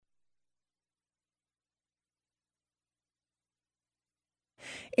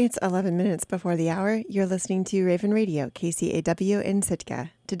It's 11 minutes before the hour. You're listening to Raven Radio, KCAW in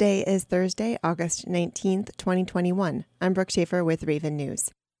Sitka. Today is Thursday, August 19th, 2021. I'm Brooke Schaefer with Raven News.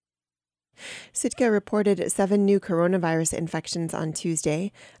 Sitka reported 7 new coronavirus infections on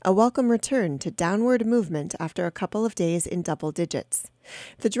Tuesday, a welcome return to downward movement after a couple of days in double digits.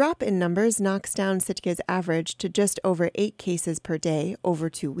 The drop in numbers knocks down Sitka's average to just over 8 cases per day over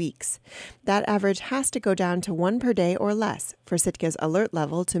 2 weeks. That average has to go down to 1 per day or less for Sitka's alert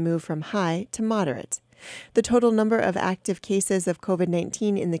level to move from high to moderate. The total number of active cases of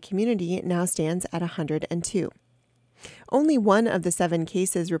COVID-19 in the community now stands at 102. Only one of the 7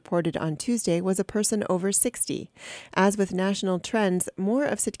 cases reported on Tuesday was a person over 60. As with national trends, more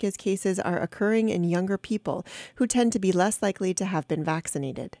of Sitka's cases are occurring in younger people who tend to be less likely to have been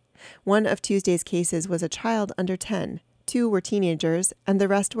vaccinated. One of Tuesday's cases was a child under 10. 2 were teenagers, and the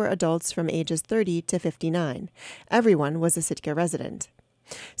rest were adults from ages 30 to 59. Everyone was a Sitka resident.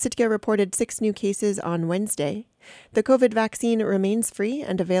 Sitka reported 6 new cases on Wednesday. The COVID vaccine remains free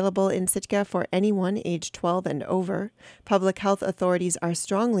and available in Sitka for anyone aged 12 and over. Public health authorities are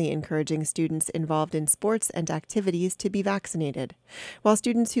strongly encouraging students involved in sports and activities to be vaccinated. While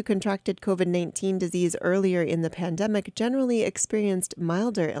students who contracted COVID-19 disease earlier in the pandemic generally experienced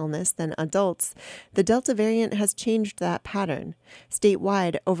milder illness than adults, the Delta variant has changed that pattern.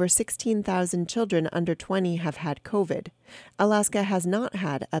 Statewide, over 16,000 children under 20 have had COVID. Alaska has not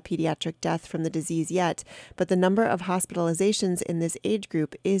had a pediatric death from the disease yet, but the number of hospitalizations in this age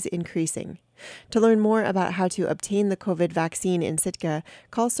group is increasing. To learn more about how to obtain the COVID vaccine in Sitka,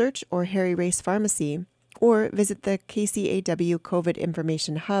 call Search or Harry Race Pharmacy, or visit the KCAW COVID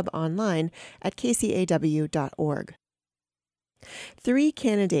Information Hub online at kcaw.org. 3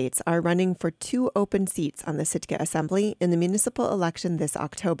 candidates are running for 2 open seats on the Sitka Assembly in the municipal election this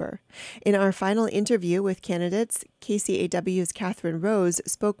October. In our final interview with candidates, KCAW's Catherine Rose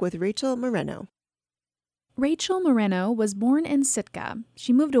spoke with Rachel Moreno. Rachel Moreno was born in Sitka.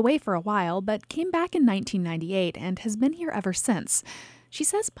 She moved away for a while, but came back in 1998 and has been here ever since. She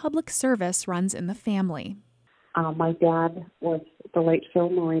says public service runs in the family. My dad was the late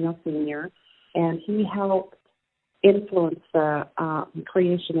Phil Moreno Sr., and he helped influence the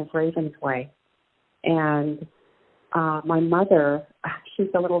creation of Ravensway. And my mother, she's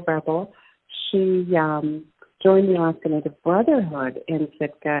a little rebel. She joined the Alaska Native Brotherhood in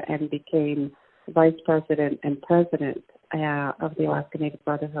Sitka and became vice president and president of the Alaska Native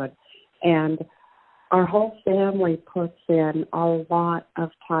Brotherhood. And our whole family puts in a lot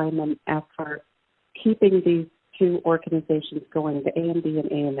of time and effort keeping these 2 organizations going, the AND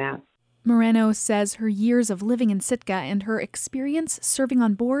and ANS. Moreno says her years of living in Sitka and her experience serving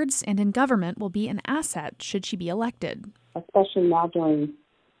on boards and in government will be an asset should she be elected. Especially now during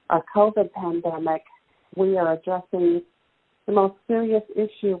a COVID pandemic, we are addressing the most serious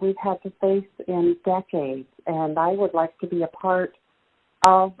issue we've had to face in decades, and I would like to be a part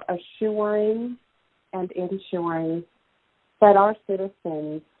of assuring and ensuring that our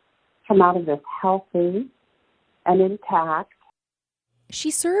citizens come out of this healthy and intact. She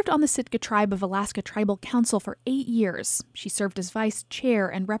served on the Sitka Tribe of Alaska Tribal Council for 8 years. She served as vice chair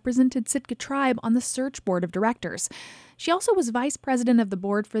and represented Sitka Tribe on the search board of directors. She also was vice president of the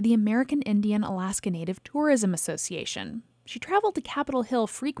board for the American Indian Alaska Native Tourism Association. She traveled to Capitol Hill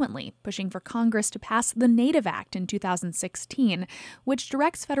frequently, pushing for Congress to pass the Native Act in 2016, which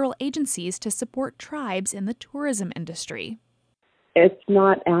directs federal agencies to support tribes in the tourism industry. It's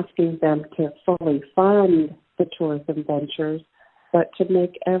not asking them to fully fund the tourism ventures, but to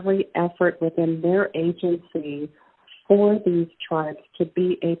make every effort within their agency for these tribes to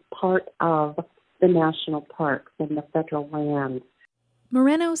be a part of the national parks and the federal lands.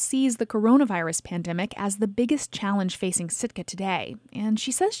 Moreno sees the coronavirus pandemic as the biggest challenge facing Sitka today, and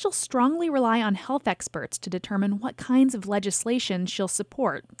she says she'll strongly rely on health experts to determine what kinds of legislation she'll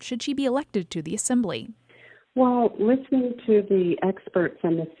support should she be elected to the Assembly. Well, listening to the experts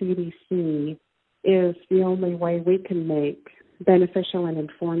and the CDC is the only way we can make beneficial and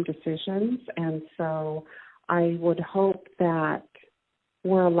informed decisions, and so I would hope that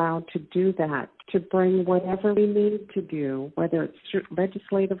we're allowed to do that, to bring whatever we need to do, whether it's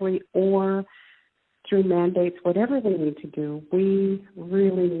legislatively or through mandates, whatever we need to do, we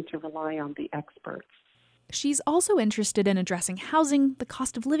really need to rely on the experts. She's also interested in addressing housing, the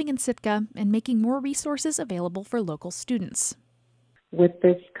cost of living in Sitka, and making more resources available for local students. With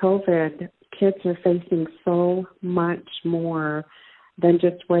this COVID, kids are facing so much more than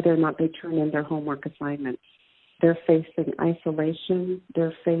just whether or not they turn in their homework assignments. They're facing isolation,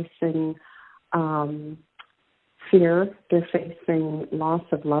 they're facing fear, they're facing loss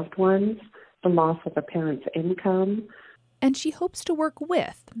of loved ones, the loss of a parent's income. and she hopes to work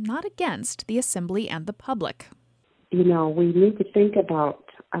with, not against, the Assembly and the public. We need to think about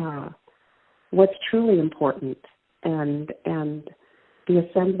what's truly important, and the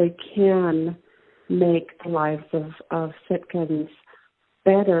Assembly can make the lives of Sitkans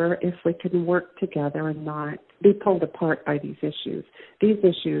better if we can work together and not be pulled apart by these issues. These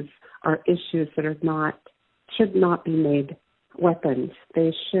issues are issues that should not be made weapons.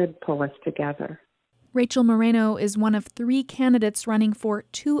 They should pull us together. Rachel Moreno is one of 3 candidates running for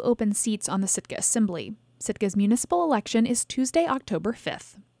 2 open seats on the Sitka Assembly. Sitka's municipal election is Tuesday, October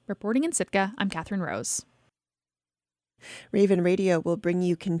 5th. Reporting in Sitka, I'm Catherine Rose. Raven Radio will bring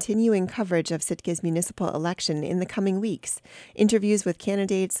you continuing coverage of Sitka's municipal election in the coming weeks. Interviews with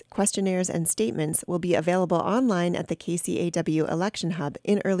candidates, questionnaires, and statements will be available online at the KCAW Election Hub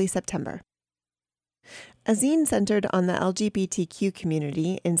in early September. A zine centered on the LGBTQ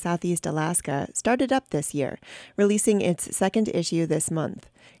community in Southeast Alaska started up this year, releasing its 2nd issue this month.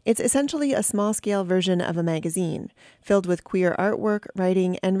 It's essentially a small-scale version of a magazine, filled with queer artwork,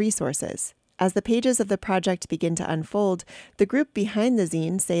 writing, and resources. As the pages of the project begin to unfold, the group behind the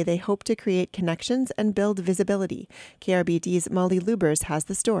zine say they hope to create connections and build visibility. KRBD's Molly Lubers has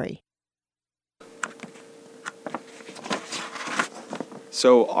the story.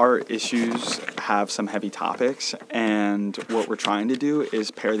 So our issues have some heavy topics, and what we're trying to do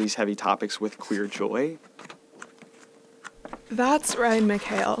is pair these heavy topics with queer joy. That's Ryan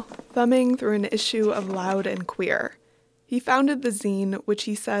McHale, thumbing through an issue of Loud and Queer. He founded the zine, which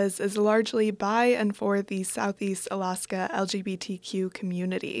he says is largely by and for the Southeast Alaska LGBTQ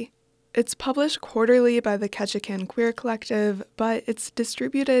community. It's published quarterly by the Ketchikan Queer Collective, but it's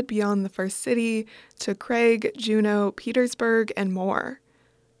distributed beyond the first city to Craig, Juneau, Petersburg, and more.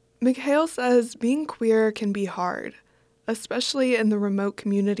 McHale says being queer can be hard, especially in the remote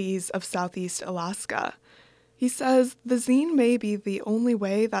communities of Southeast Alaska. He says the zine may be the only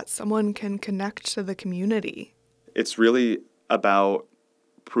way that someone can connect to the community. It's really about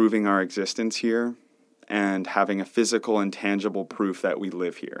proving our existence here and having a physical and tangible proof that we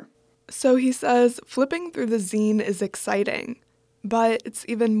live here. So he says flipping through the zine is exciting, but it's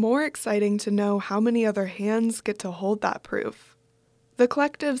even more exciting to know how many other hands get to hold that proof. The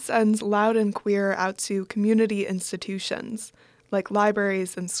collective sends Loud and Queer out to community institutions, like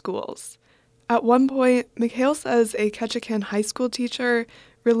libraries and schools. At one point, McHale says a Ketchikan high school teacher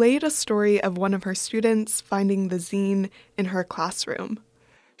relayed a story of one of her students finding the zine in her classroom.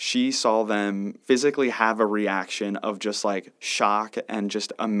 She saw them physically have a reaction of just like shock and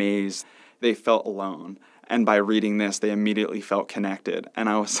just amaze. They felt alone. And by reading this, they immediately felt connected. And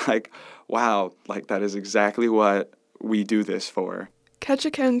I was like, wow, like that is exactly what we do this for.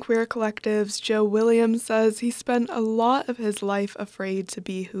 Ketchikan Queer Collective's Joe Williams says he spent a lot of his life afraid to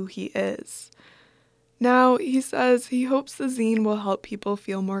be who he is. Now, he says he hopes the zine will help people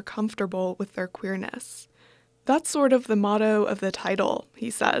feel more comfortable with their queerness. That's sort of the motto of the title, he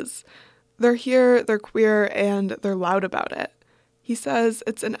says. They're here, they're queer, and they're loud about it. He says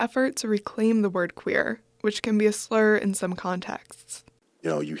it's an effort to reclaim the word queer, which can be a slur in some contexts.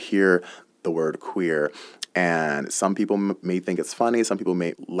 You hear the word queer, and some people may think it's funny, some people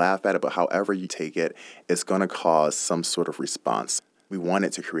may laugh at it, but however you take it, it's going to cause some sort of response. We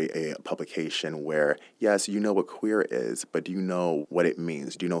wanted to create a publication where, yes, you know what queer is, but do you know what it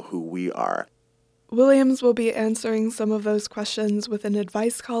means? Do you know who we are? Williams will be answering some of those questions with an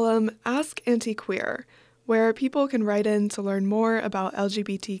advice column, Ask Anti-Queer, where people can write in to learn more about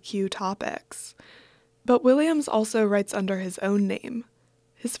LGBTQ topics. But Williams also writes under his own name.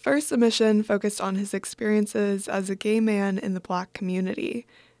 His first submission focused on his experiences as a gay man in the Black community,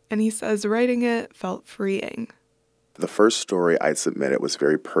 and he says writing it felt freeing. The first story I submitted was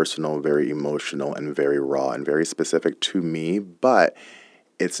very personal, very emotional, and very raw, and very specific to me, but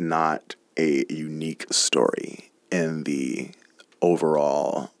it's not a unique story in the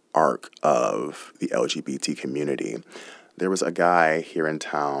overall arc of the LGBT community. There was a guy here in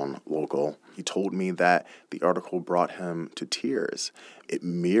town, local. He told me that the article brought him to tears. It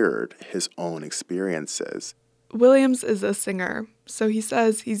mirrored his own experiences. Williams is a singer, so he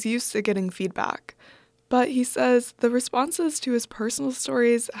says he's used to getting feedback. But he says the responses to his personal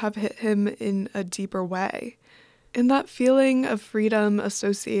stories have hit him in a deeper way. And that feeling of freedom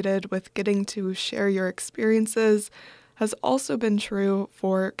associated with getting to share your experiences has also been true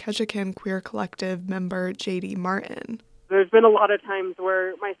for Ketchikan Queer Collective member J.D. Martin. There's been a lot of times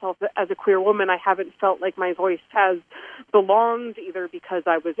where myself as a queer woman, I haven't felt like my voice has belonged, either because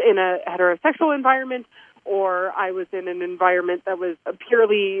I was in a heterosexual environment or I was in an environment that was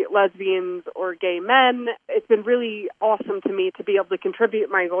purely lesbians or gay men. It's been really awesome to me to be able to contribute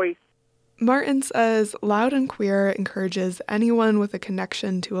my voice. Martin says Loud and Queer encourages anyone with a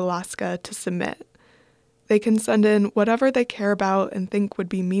connection to Alaska to submit. They can send in whatever they care about and think would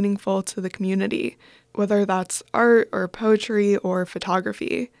be meaningful to the community, whether that's art or poetry or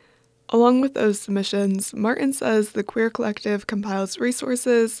photography. Along with those submissions, Martin says the Queer Collective compiles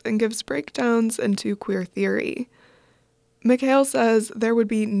resources and gives breakdowns into queer theory. Mikhail says there would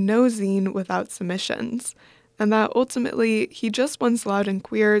be no zine without submissions, and that ultimately he just wants Loud and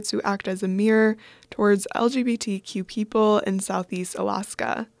Queer to act as a mirror towards LGBTQ people in Southeast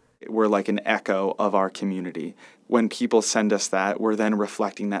Alaska. We're like an echo of our community. When people send us that, we're then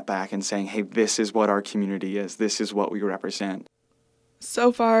reflecting that back and saying, hey, this is what our community is. This is what we represent.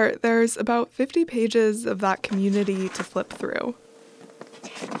 So far, there's about 50 pages of that community to flip through.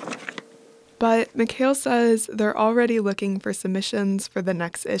 But Mikhail says they're already looking for submissions for the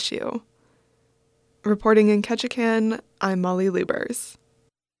next issue. Reporting in Ketchikan, I'm Molly Lubers.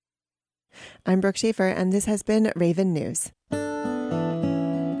 I'm Brooke Schaefer, and this has been Raven News.